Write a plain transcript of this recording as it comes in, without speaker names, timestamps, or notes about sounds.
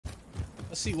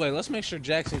Let's see. Wait, let's make sure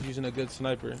Jackson's using a good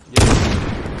sniper. Yeah.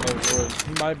 Oh Lord,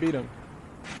 he might beat him.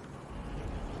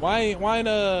 Why ain't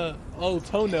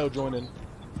Toenail joining?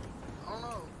 I don't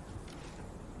know.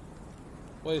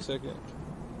 Wait a second.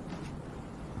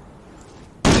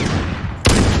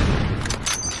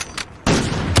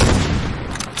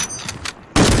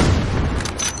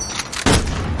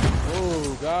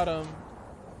 Oh, got him.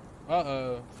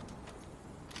 Uh-oh.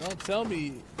 Don't tell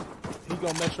me he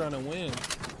gonna mess around and win.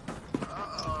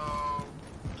 Uh-oh.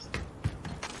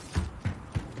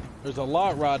 There's a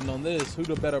lot riding on this. Who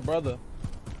the better brother?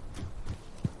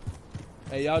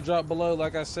 Hey, y'all drop below.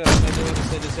 Like I said, I'm not going to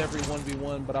say this every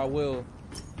 1v1, but I will.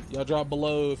 Y'all drop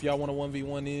below if y'all want to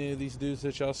 1v1 any of these dudes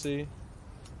that y'all see.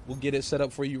 We'll get it set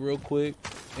up for you real quick,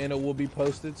 and it will be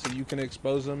posted so you can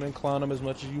expose them and clown them as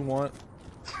much as you want.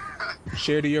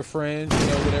 Share to your friends, you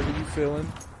know, whatever you feeling.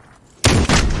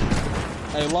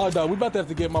 Hey, Log Dog, we about to have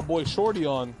to get my boy Shorty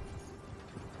on.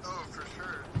 Oh, for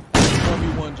sure.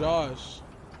 1v1 Josh.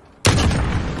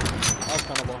 That was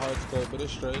kind of a hard scope, but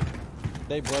it's straight.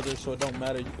 They brothers, so it don't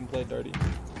matter. You can play dirty.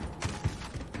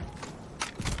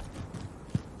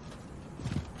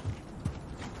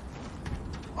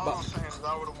 All I'm saying is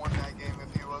I would have won that game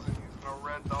if he wasn't using a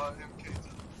red dot MK2.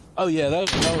 Oh yeah, that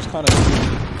was kind of.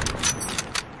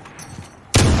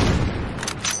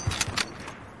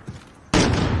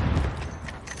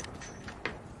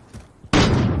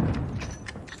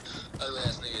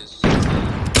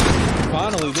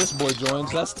 Finally, this boy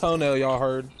joins. That's Toenail, y'all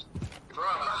heard. Bro,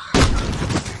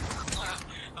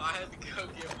 I had to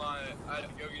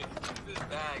go get this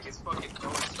bag. It's fucking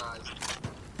oversized.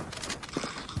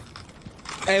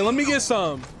 Hey, let me get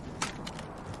some.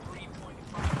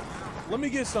 Let me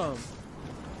get some.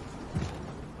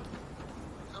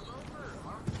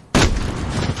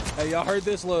 Hey, y'all heard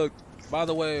this? Look, by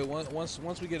the way, once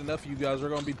we get enough of you guys, we're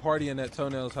gonna be partying at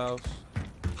Toenail's house.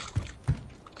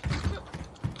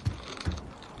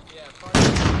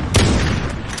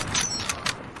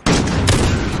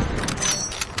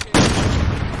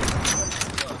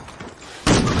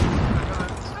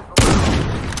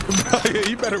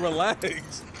 You better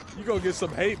relax. You gonna get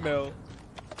some hate mail.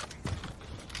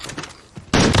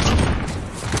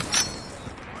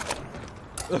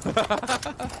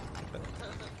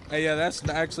 Hey, yeah, that's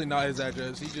actually not his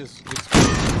address. He just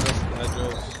explained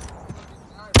the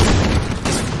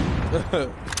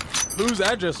address. Whose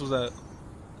address was that?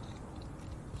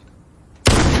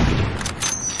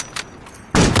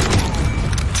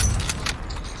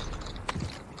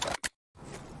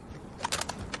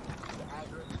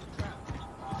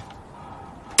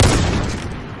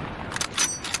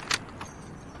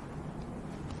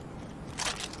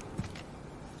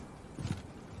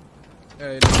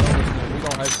 Hey, no, we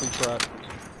don't actually trap.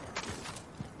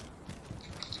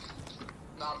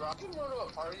 Nah, bro, I can go to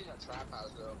a party in a trap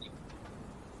house, though.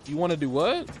 You want to do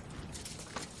what?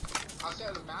 I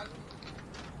said, imagine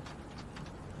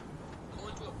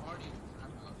going to a party in a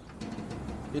trap house.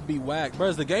 It'd be whack. Bro,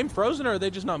 is the game frozen or are they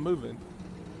just not moving?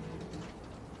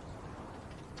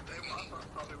 They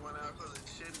probably went out because of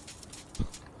shit.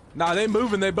 Nah, they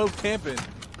moving. They both camping.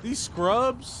 These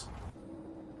scrubs.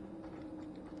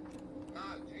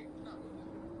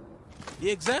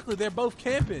 Yeah, exactly. They're both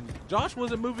camping. Josh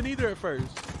wasn't moving either at first.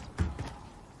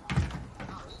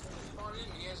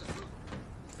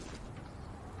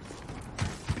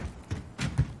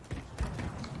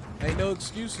 Ain't no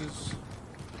excuses.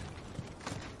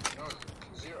 No,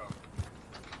 zero.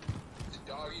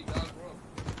 Dog eat dog, bro.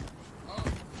 Oh,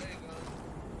 there you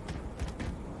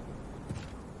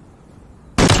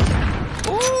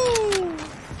go. Ooh!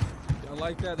 Y'all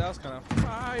like that? That was kind of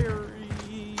fiery.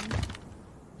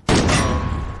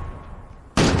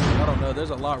 I don't know. There's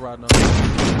a lot riding on.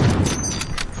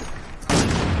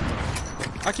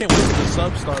 I can't wait till the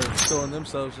subs start killing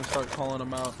themselves and start calling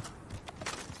them out.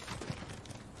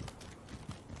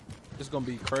 It's gonna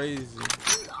be crazy. Dude,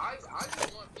 I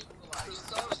just want people to like. The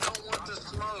subs don't want to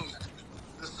smoke.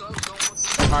 The subs don't want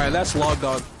to. All right, that's Log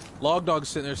Dog. Log Dog's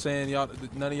sitting there saying y'all,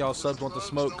 none of y'all subs want to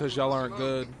smoke because y'all aren't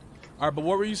good. All right, but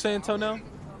what were you saying, Toenail?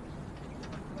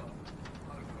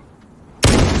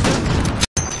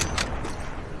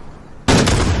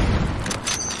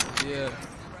 Yeah.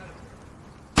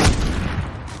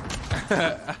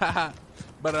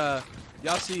 But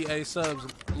y'all see, subs.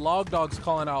 Log Dog's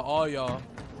calling out all y'all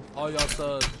subs.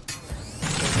 So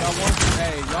if y'all want,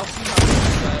 y'all see my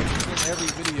flags in every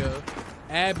video.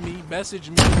 Add me, message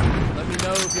me, let me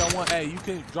know if y'all want. Hey, you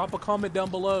can drop a comment down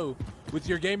below with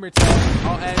your gamer tag.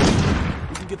 I'll add you.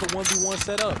 We can get the 1v1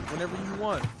 set up whenever you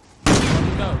want. Let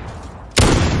me know.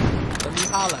 Let me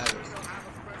holla at it.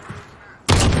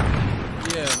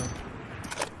 Yeah.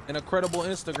 And a credible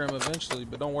Instagram eventually,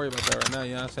 but don't worry about that right now,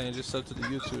 you know what I'm saying? Just sub to the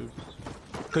YouTube.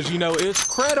 Cause you know it's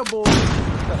credible.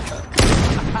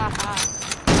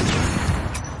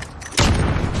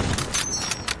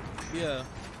 Yeah.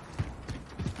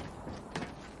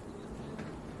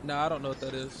 Nah, I don't know what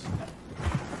that is.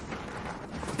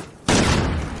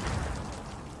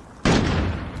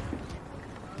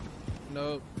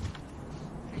 Nope.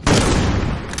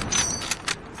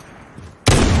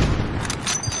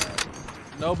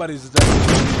 Nobody's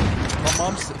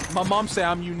that. My mom say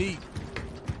I'm unique.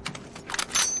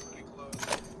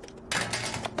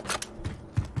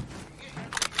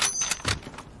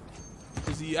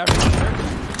 Is he African American?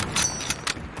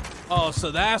 Oh,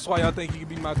 so that's why y'all think he could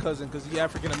be my cousin, because he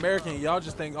African American. Y'all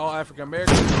just think all African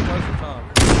Americans are cousins, huh?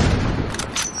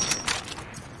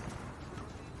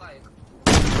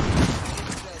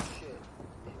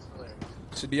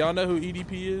 So do y'all know who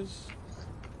EDP is?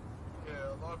 Yeah,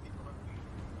 a lot of people know.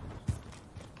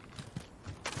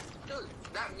 Dude,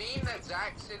 that meme that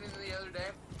Zach sent in the other day,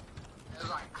 it was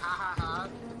like, ha ha ha.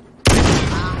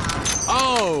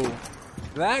 Oh,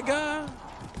 that guy?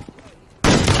 Oh,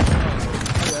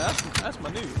 yeah, that's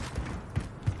my nigga.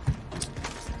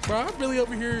 Bro, I'm really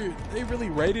over here, they really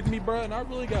rated me, bro, and I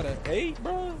really got an 8,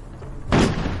 bro. Hey,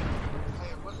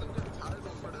 what's a good title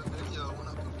for the video when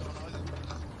I put on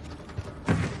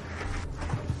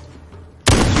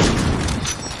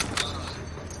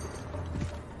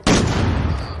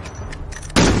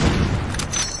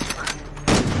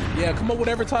Yeah, come up with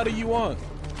whatever title you want.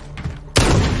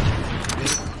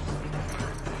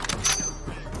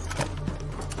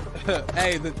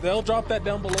 Hey, they'll drop that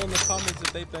down below in the comments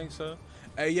if they think so.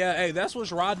 Hey, yeah, hey, that's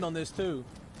what's riding on this too.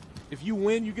 If you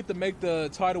win, you get to make the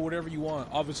title whatever you want,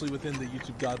 obviously within the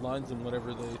YouTube guidelines and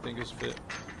whatever they think is fit.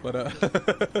 But so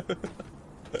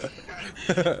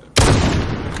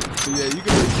yeah, you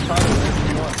can make the title whatever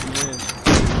you want to win.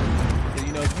 So,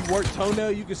 you know, if you work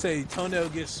toenail, you can say toenail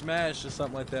gets smashed or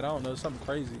something like that. I don't know, something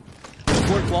crazy. If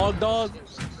you work log dog.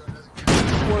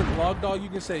 Log dog, you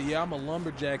can say, yeah, I'm a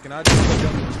lumberjack and I just go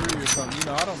down the tree or something. You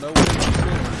know, I don't know what you're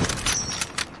feeling. You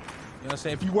know what I'm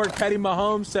saying? If you work Patty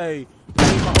Mahomes, say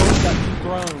Patty Mahomes got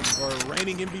dethroned or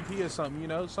reigning MVP or something, you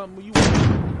know, something you want.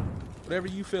 Whatever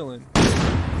you feeling.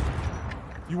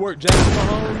 You work Jackson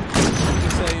Mahomes, you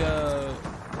can say,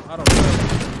 I don't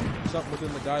know, something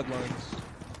within the guidelines.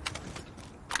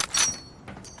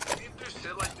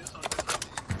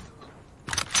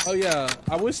 Oh yeah,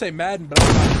 I would say Madden, but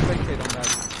I'm not a spectator on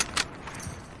Madden.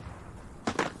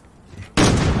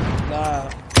 Nah.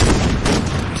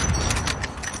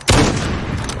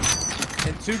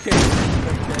 And 2K.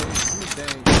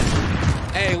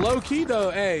 Hey, low key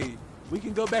though, hey, we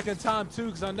can go back in time too,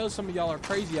 because I know some of y'all are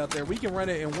crazy out there. We can run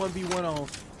it in 1v1 on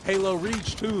Halo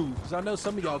Reach too, because I know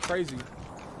some of y'all crazy.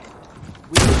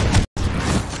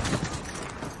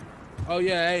 Oh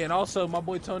yeah, hey, and also my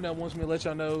boy Toenail wants me to let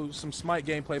y'all know some Smite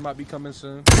gameplay might be coming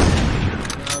soon. You know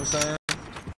what I'm saying?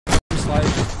 Just like, you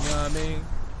know what I mean?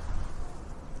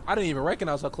 I didn't even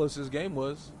recognize how close this game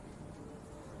was.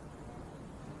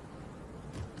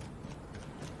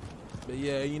 But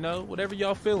yeah, you know, whatever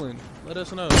y'all feeling, let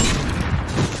us know.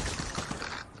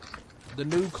 The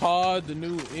new COD, the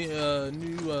new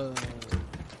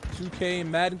 2K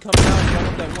and Madden coming out. Y'all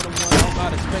want that one-on-one? I don't know how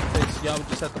to spectate, so y'all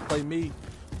just have to play me.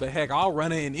 But heck, I'll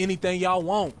run it in anything y'all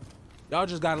want. Y'all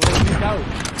just gotta let me know.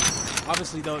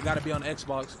 Obviously, though, it gotta be on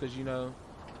Xbox because, you know,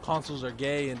 consoles are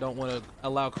gay and don't want to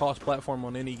allow cross-platform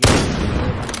on any game.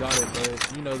 Everybody got it,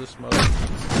 but you know the smoke.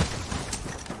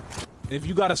 If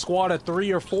you got a squad of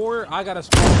 3 or 4, I got a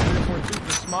squad of 3 or 4 too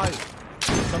for Smite.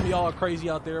 Some of y'all are crazy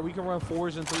out there. We can run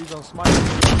 4s and 3s on Smite.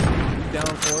 We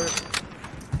down for it.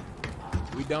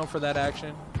 We down for that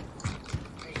action.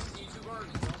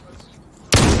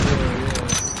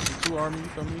 Army,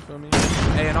 you feel me?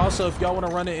 Hey, and also if y'all want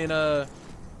to run it in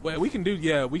well, we can do,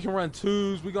 yeah, we can run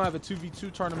 2s. We're gonna have a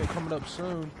 2v2 tournament coming up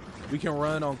soon. We can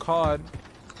run on COD.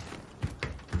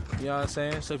 You know what I'm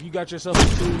saying? So if you got yourself a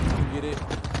 2, you can get it.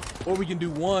 Or we can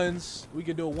do 1s. We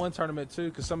can do a 1 tournament too,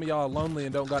 because some of y'all are lonely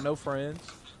and don't got no friends.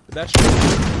 But that's true.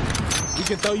 We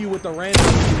can throw you with the random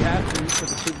if you have to for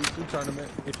the 2v2 tournament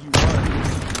if you want.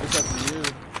 It's up to you.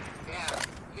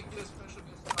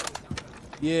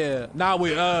 Yeah, nah,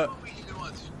 with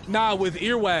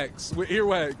Earwax. With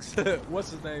Earwax. What's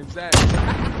his name? Zach.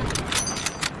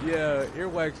 Yeah,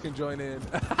 Earwax can join in.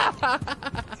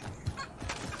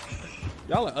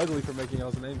 Y'all are ugly for making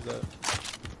y'all's names up.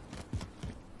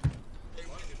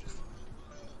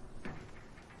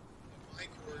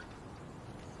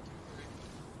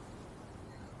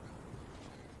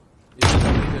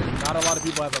 Yeah, not a lot of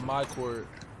people have a my court,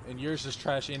 and yours is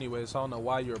trash anyway, so I don't know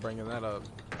why you were bringing that up.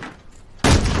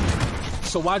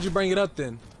 So why'd you bring it up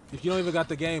then? If you don't even got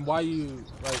the game, why you you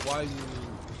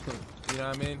know what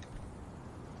I mean?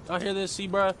 Y'all hear this? See,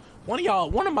 bro?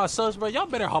 One of my subs, bro, y'all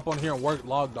better hop on here and work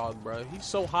Log Dog, bro. He's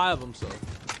so high of himself.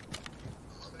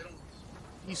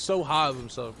 He's so high of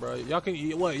himself, bro. Y'all can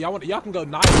y'all can go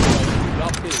nice, bro. Y'all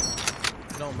pick.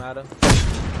 It don't matter.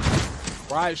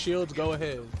 Riot Shields, go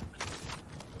ahead.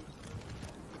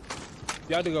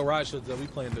 Y'all to go Riot Shields though. We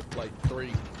playing to like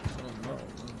 3.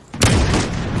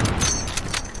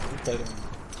 We played them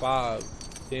 5,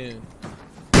 10.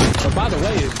 But by the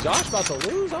way, is Josh about to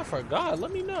lose? I forgot.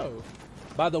 Let me know.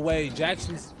 By the way,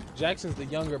 Jackson's the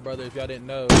younger brother. If y'all didn't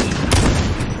know, and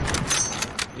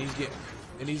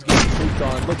he's getting pooped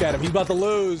on. Look at him. He's about to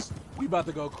lose. We about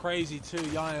to go crazy too.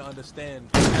 Y'all ain't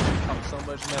understand. Talking so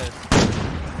much mess.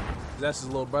 That's his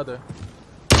little brother.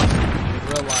 In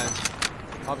real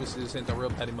life, obviously this ain't the real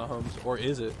Patty Mahomes, or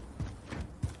is it?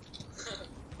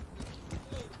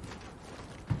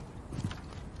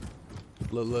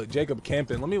 Look, Jacob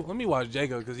camping. Let me watch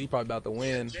Jacob because he probably about to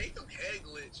win. Yeah, Jacob head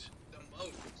glitch the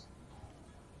most.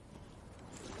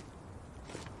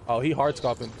 Oh, he hard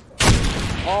scopping.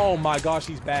 Oh my gosh,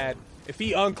 he's bad. If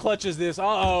he unclutches this,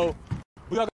 uh-oh.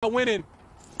 We got winning.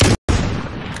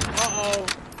 Uh-oh.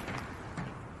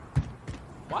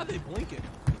 Why are they blinking?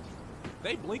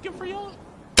 They blinking for y'all?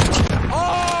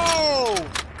 Oh!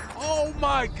 Oh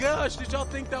my gosh, did y'all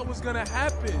think that was gonna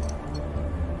happen?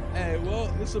 Hey, well,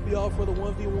 this will be all for the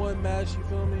 1v1 match, you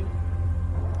feel me?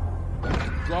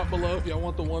 Drop below if y'all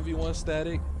want the 1v1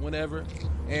 static, whenever.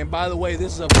 And by the way,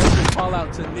 this is a perfect call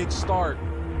out to Nick Stark.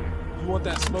 You want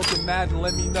that smoking Madden,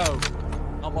 let me know.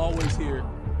 I'm always here.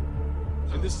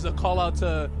 And this is a call out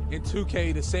to, in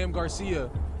 2K, to Sam Garcia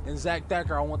and Zach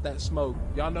Thacker. I want that smoke.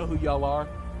 Y'all know who y'all are.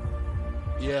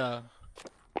 Yeah.